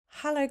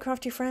Hello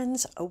crafty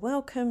friends,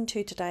 welcome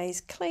to today's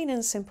clean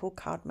and simple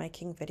card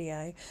making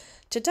video.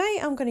 Today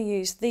I'm going to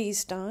use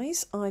these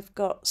dies. I've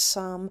got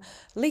some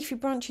leafy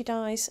branchy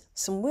dies,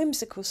 some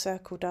whimsical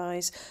circle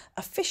dies,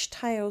 a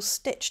fishtail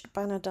stitched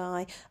banner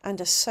die and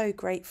a So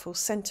Grateful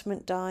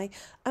sentiment die,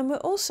 and we're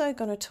also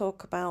going to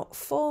talk about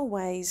 4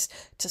 ways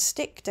to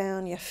stick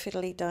down your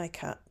fiddly die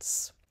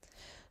cuts.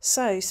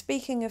 So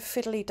speaking of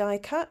fiddly die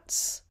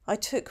cuts, I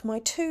took my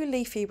 2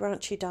 leafy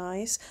branchy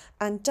dies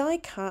and die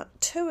cut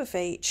 2 of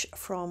each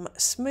from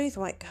smooth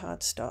white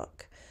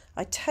cardstock.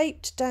 I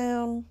taped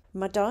down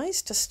my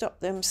dies to stop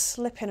them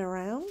slipping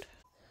around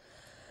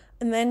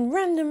and then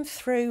ran them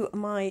through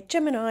my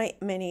Gemini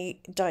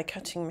mini die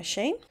cutting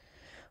machine.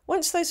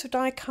 Once those were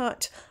die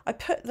cut, I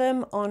put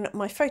them on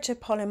my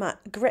photopolymer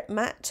grip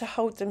mat to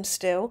hold them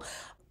still.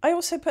 I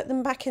also put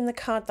them back in the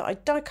card that I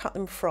die cut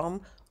them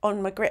from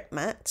on my grip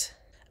mat,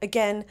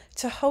 again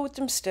to hold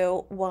them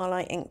still while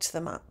I inked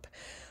them up.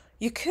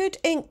 You could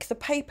ink the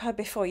paper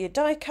before you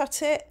die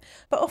cut it,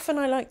 but often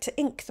I like to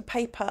ink the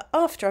paper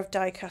after I've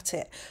die cut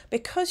it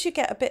because you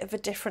get a bit of a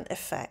different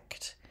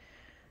effect.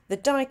 The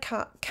die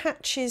cut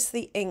catches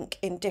the ink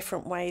in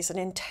different ways and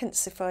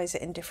intensifies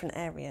it in different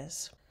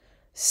areas.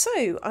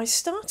 So I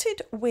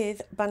started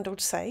with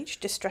bundled sage,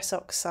 distress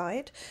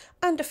oxide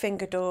and a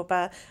finger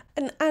dauber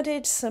and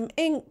added some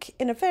ink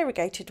in a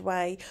variegated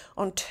way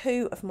on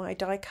 2 of my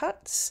die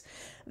cuts.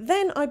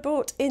 Then I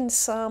brought in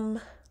some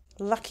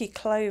lucky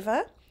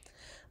clover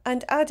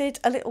and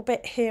added a little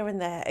bit here and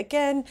there,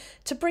 again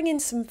to bring in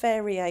some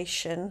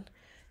variation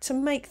to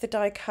make the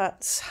die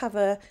cuts have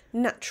a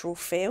natural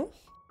feel.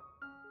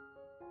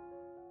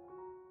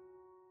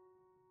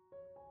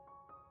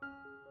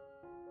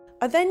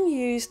 I then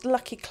used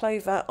lucky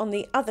clover on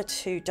the other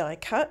 2 die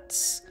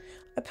cuts.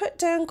 I put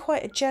down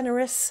quite a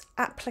generous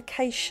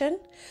application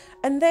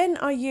and then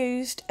I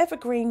used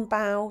evergreen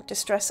bough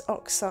distress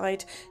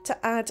oxide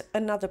to add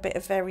another bit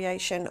of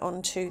variation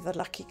onto the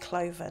lucky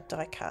clover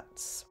die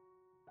cuts.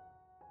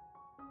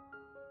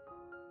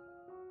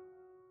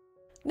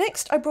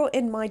 Next I brought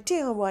in my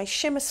DIY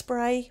shimmer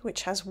spray,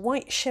 which has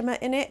white shimmer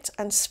in it,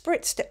 and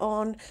spritzed it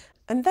on,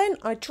 and then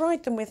I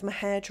dried them with my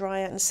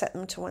hairdryer and set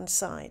them to one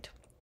side.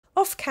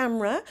 Off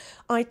camera,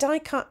 I die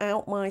cut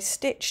out my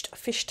stitched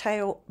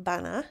fishtail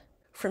banner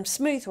from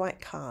smooth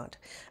white card,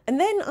 and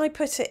then I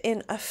put it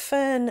in a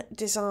fern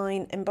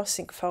design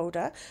embossing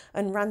folder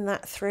and ran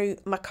that through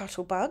my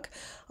Cuttlebug.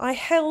 I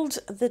held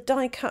the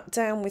die cut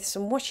down with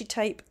some washi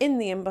tape in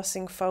the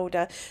embossing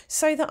folder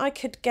so that I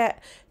could get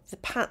the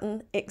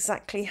pattern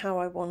exactly how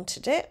I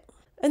wanted it.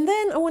 And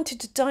then I wanted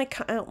to die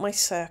cut out my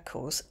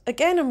circles.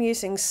 Again, I'm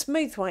using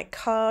smooth white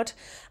card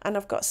and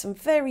I've got some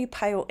very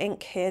pale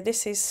ink here.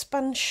 This is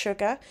spun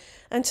sugar,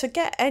 and to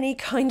get any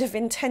kind of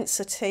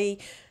intensity,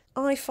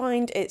 I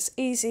find it's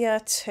easier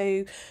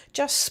to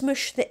just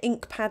smush the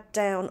ink pad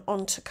down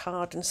onto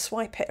card and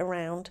swipe it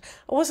around.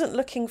 I wasn't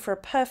looking for a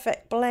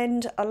perfect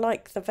blend. I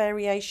like the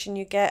variation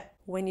you get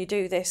when you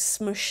do this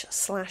smush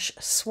slash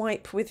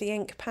swipe with the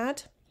ink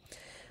pad.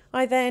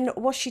 I then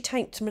washi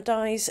taped my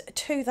dies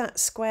to that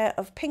square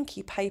of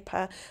pinky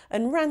paper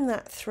and ran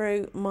that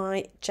through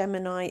my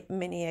Gemini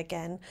mini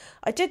again.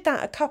 I did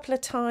that a couple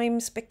of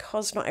times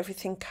because not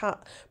everything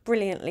cut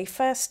brilliantly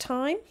first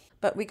time,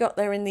 but we got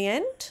there in the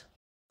end.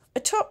 A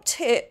top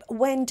tip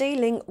when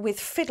dealing with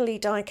fiddly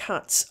die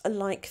cuts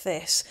like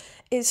this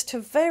is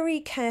to very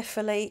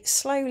carefully,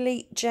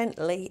 slowly,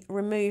 gently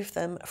remove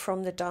them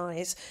from the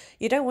dies.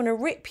 You don't want to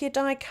rip your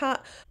die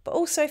cut, but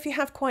also if you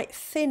have quite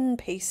thin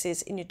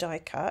pieces in your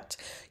die cut,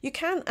 you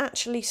can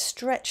actually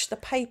stretch the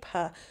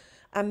paper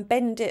and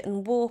bend it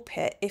and warp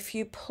it if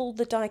you pull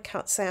the die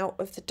cuts out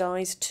of the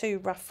dies too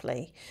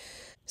roughly.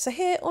 So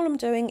here all I'm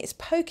doing is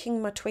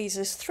poking my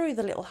tweezers through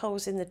the little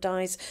holes in the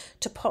dies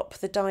to pop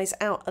the dies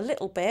out a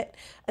little bit,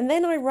 and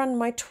then I run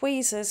my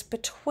tweezers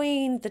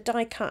between the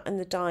die cut and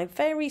the die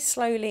very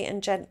slowly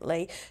and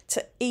gently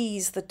to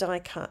ease the die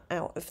cut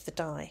out of the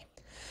die.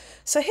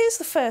 So here's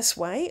the first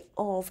way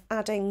of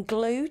adding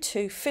glue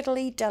to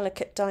fiddly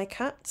delicate die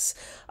cuts.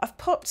 I've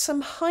popped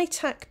some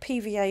high-tack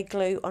PVA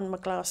glue on my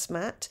glass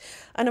mat,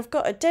 and I've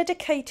got a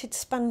dedicated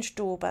sponge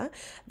dauber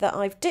that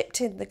I've dipped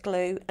in the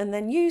glue and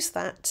then used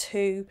that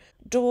to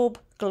daub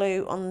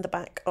glue on the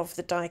back of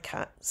the die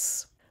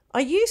cuts. I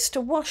used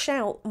to wash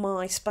out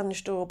my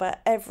sponge dauber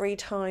every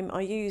time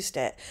I used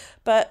it,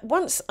 but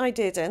once I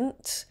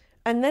didn't,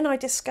 and then I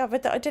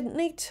discovered that I didn't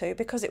need to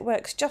because it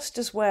works just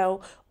as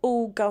well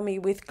all gummy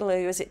with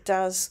glue as it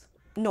does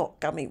not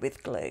gummy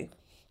with glue.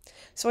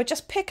 So I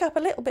just pick up a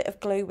little bit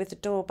of glue with the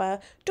dauber,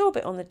 daub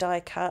it on the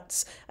die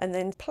cuts, and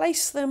then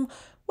place them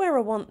where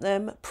I want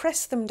them,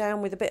 press them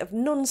down with a bit of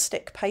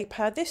non-stick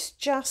paper. This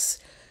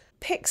just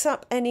picks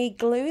up any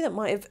glue that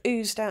might have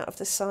oozed out of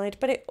the side,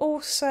 but it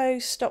also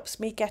stops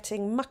me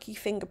getting mucky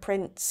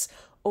fingerprints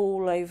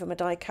all over my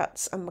die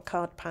cuts and my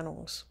card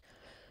panels.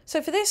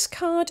 So for this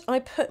card, I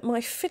put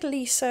my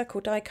FIDDLY circle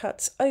die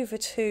cuts over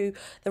to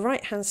the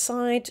right hand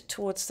side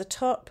towards the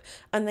top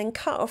and then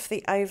cut off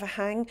the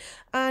overhang,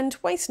 and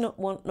waste not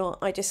want not,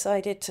 I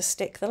decided to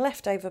stick the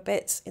leftover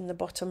bits in the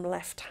bottom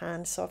left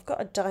hand, so I've got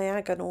a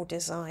diagonal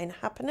design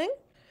happening.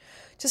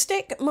 To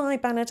stick my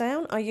banner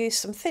down, I used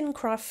some thin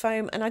craft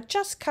foam and I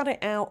just cut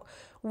it out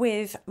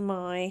with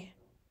my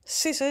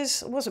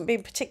scissors. I wasn't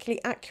being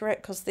particularly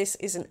accurate because this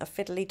isn't a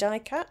FIDDLY die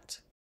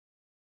cut.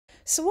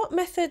 So what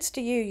methods do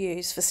you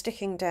use for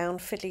sticking down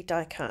FIDDLY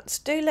die cuts?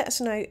 Do let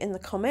us know in the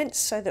comments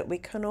so that we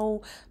can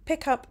all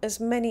pick up as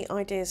many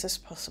ideas as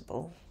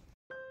possible.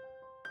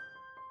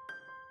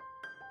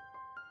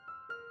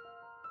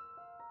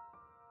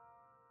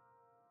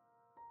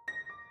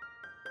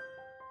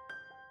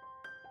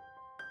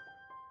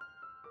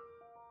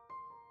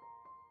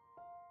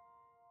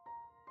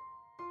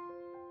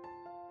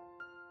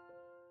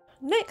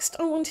 Next,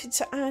 I wanted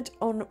to add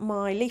on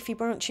my leafy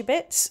branchy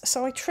bits,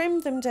 so I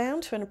trimmed them down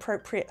to an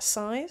appropriate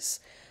size.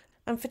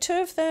 And for 2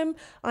 of them,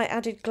 I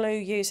added glue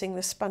using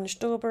the sponge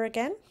dauber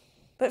again.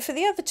 But for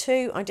the other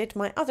 2, I did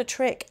my other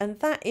trick, and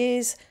that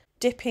is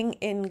dipping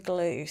in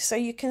glue. So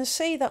you can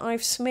see that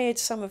I've smeared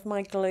some of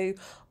my glue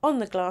on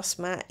the glass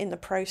mat in the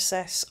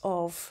process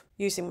of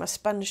using my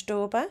sponge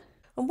dauber.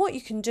 And what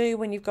you can do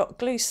when you've got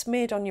glue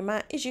smeared on your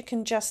mat is you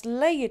can just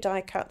lay your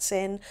die cuts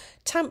in,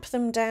 tamp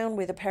them down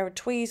with a pair of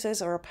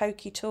tweezers or a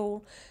pokey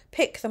tool,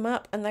 pick them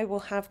up and they will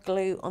have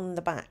glue on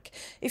the back.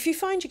 If you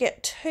find you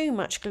get too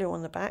much glue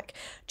on the back,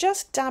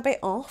 just dab it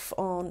off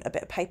on a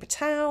bit of paper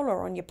towel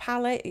or on your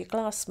palette, your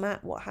glass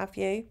mat, what have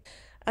you,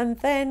 and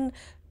then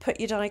put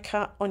your die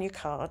cut on your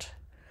card.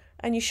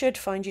 And you should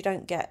find you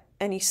don't get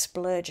any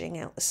splurging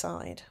out the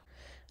side.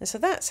 And so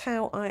that's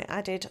how I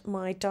added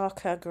my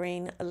darker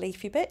green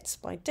leafy bits,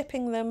 by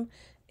dipping them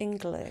in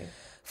glue.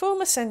 For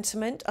my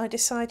sentiment, I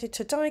decided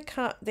to die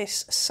cut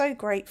this So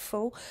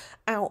Grateful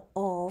out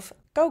of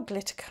gold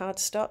glitter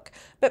cardstock,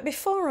 but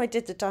before I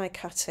did the die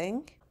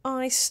cutting,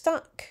 I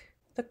stuck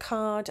the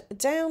card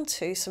down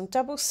to some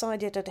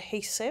double-sided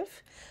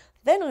adhesive,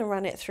 then I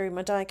ran it through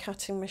my die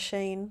cutting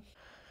machine,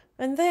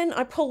 and then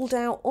I pulled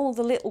out all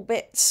the little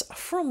bits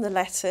from the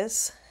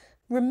letters,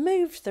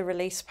 removed the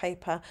release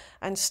paper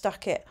and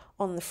stuck it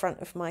on the front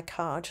of my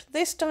card.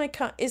 This die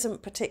cut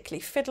isn't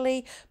particularly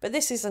fiddly, but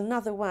this is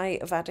another way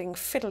of adding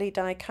fiddly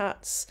die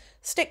cuts.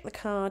 Stick the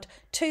card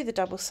to the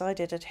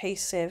double-sided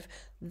adhesive,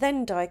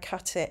 then die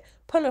cut it,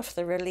 pull off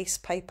the release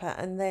paper,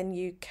 and then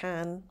you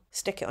can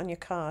stick it on your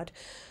card.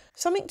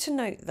 Something to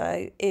note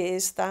though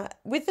is that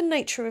with the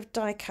nature of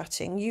die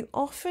cutting, you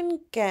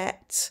often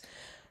get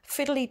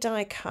fiddly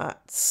die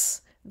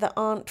cuts that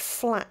aren't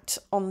flat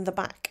on the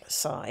back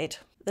side.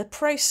 The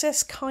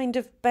process kind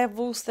of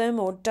bevels them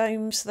or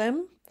domes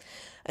them,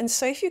 and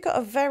so if you've got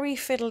a very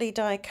fiddly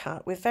die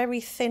cut with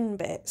very thin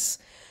bits,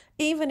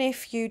 even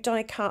if you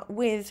die cut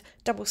with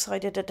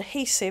double-sided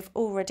adhesive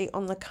already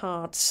on the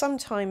card,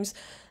 sometimes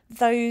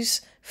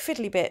those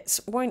fiddly bits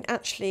won't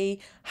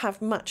actually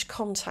have much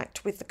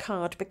contact with the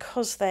card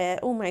because they're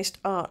almost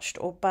arched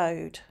or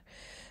bowed.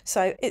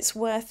 So it's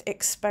worth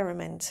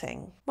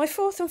experimenting. My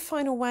 4th and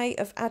final way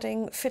of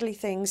adding fiddly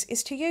things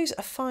is to use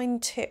a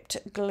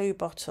fine-tipped glue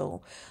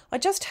bottle. I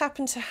just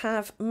happen to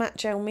have matte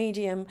gel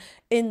medium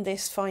in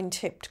this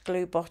fine-tipped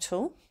glue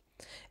bottle.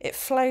 It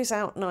flows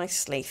out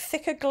nicely.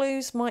 Thicker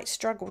glues might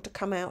struggle to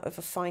come out of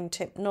a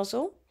fine-tipped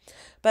nozzle,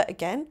 but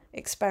again,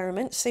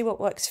 experiment, see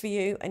what works for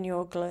you and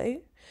your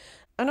glue.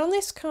 And on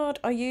this card,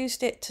 I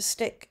used it to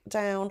stick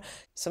down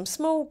some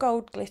small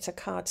gold glitter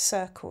card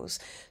circles.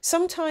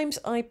 Sometimes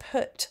I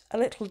put a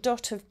little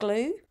dot of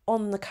glue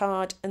on the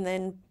card and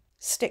then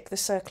stick the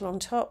circle on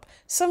top.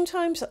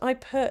 Sometimes I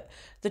put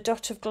the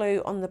dot of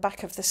glue on the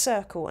back of the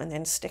circle and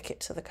then stick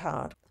it to the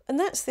card. And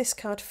that's this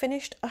card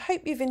finished. I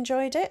hope you've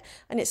enjoyed it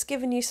and it's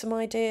given you some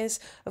ideas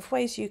of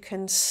ways you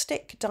can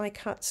stick die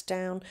cuts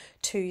down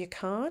to your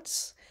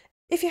cards.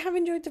 If you have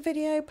enjoyed the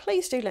video,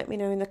 please do let me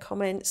know in the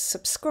comments,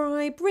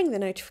 subscribe, ring the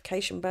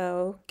notification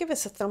bell, give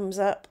us a thumbs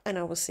up, and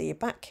I will see you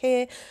back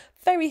here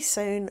very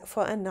soon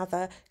for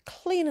another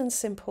clean and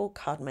simple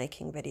card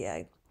making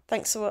video.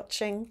 Thanks for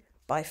watching.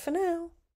 Bye for now.